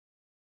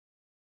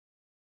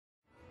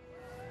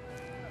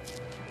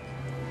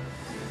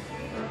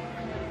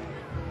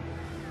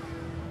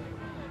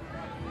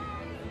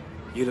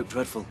You look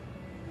dreadful.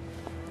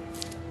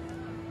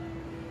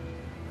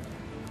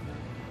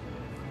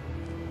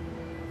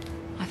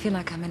 I feel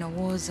like I'm in a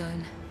war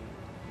zone.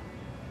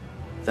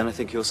 Then I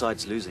think your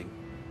side's losing.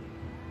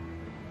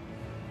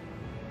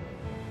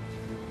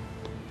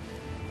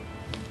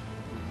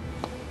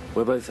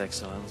 We're both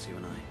exiles, you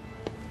and I.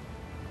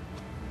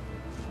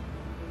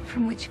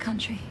 From which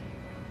country?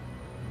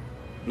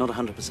 Not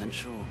 100%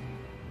 sure.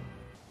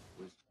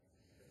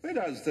 Where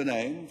does the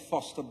name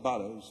Foster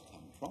Burrowes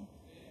come from?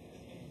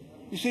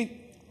 You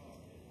see,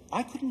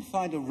 I couldn't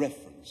find a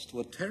reference to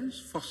a Terence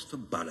Foster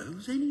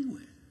Burrowes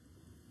anywhere.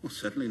 Well,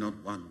 certainly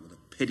not one with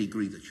a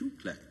pedigree that you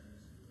claim.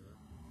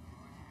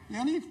 The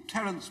only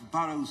Terence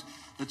Burrowes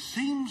that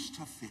seems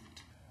to fit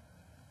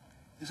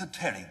is a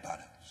Terry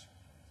Burrowes.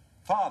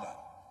 Father,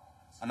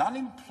 an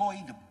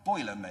unemployed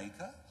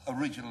boilermaker,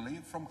 originally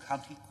from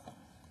County Cork.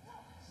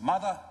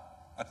 Mother,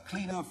 a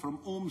cleaner from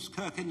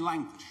Ormskirk in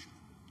Lancashire.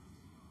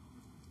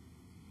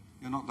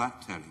 You're not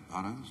that Terry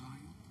Burrowes, are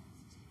you?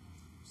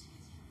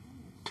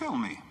 Tell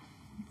me,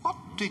 what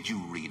did you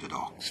read at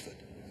Oxford?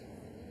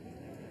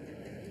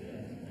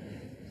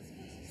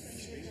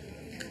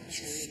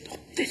 Stop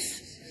this!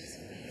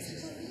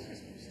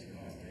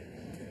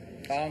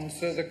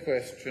 Answer the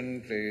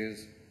question,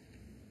 please.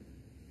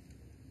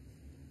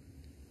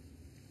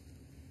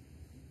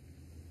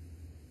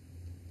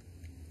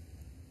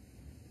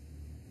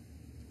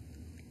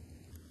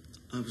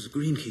 I was a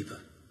greenkeeper.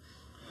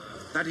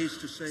 That is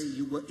to say,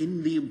 you were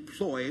in the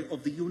employ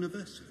of the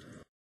university.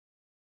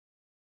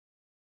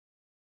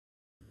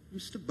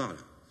 Mr.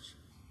 Burrowes,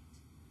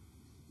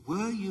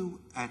 were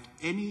you at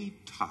any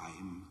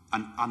time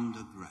an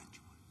undergraduate?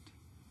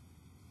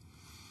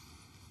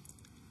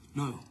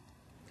 No.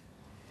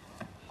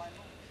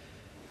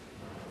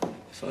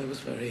 If I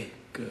was very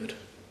good,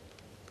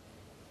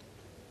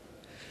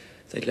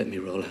 they'd let me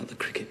roll out the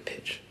cricket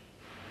pitch.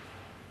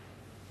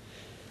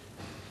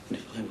 And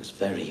if I was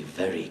very,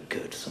 very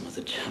good, some of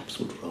the chaps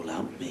would roll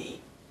out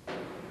me.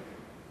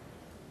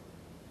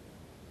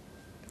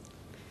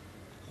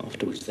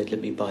 Afterwards, they'd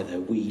let me buy their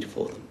weed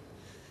for them.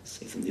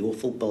 Save them the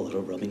awful bother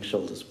of rubbing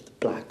shoulders with the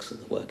blacks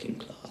and the working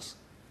class.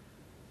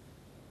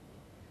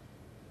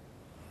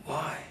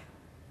 Why?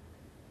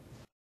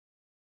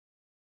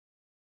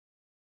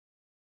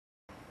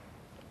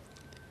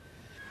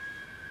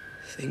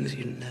 Things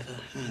you never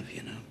have,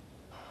 you know.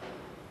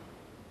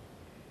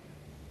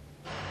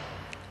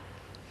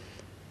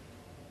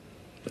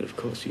 But of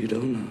course you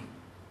don't know.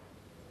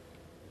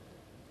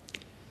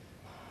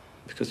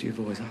 Because you've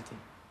always had them.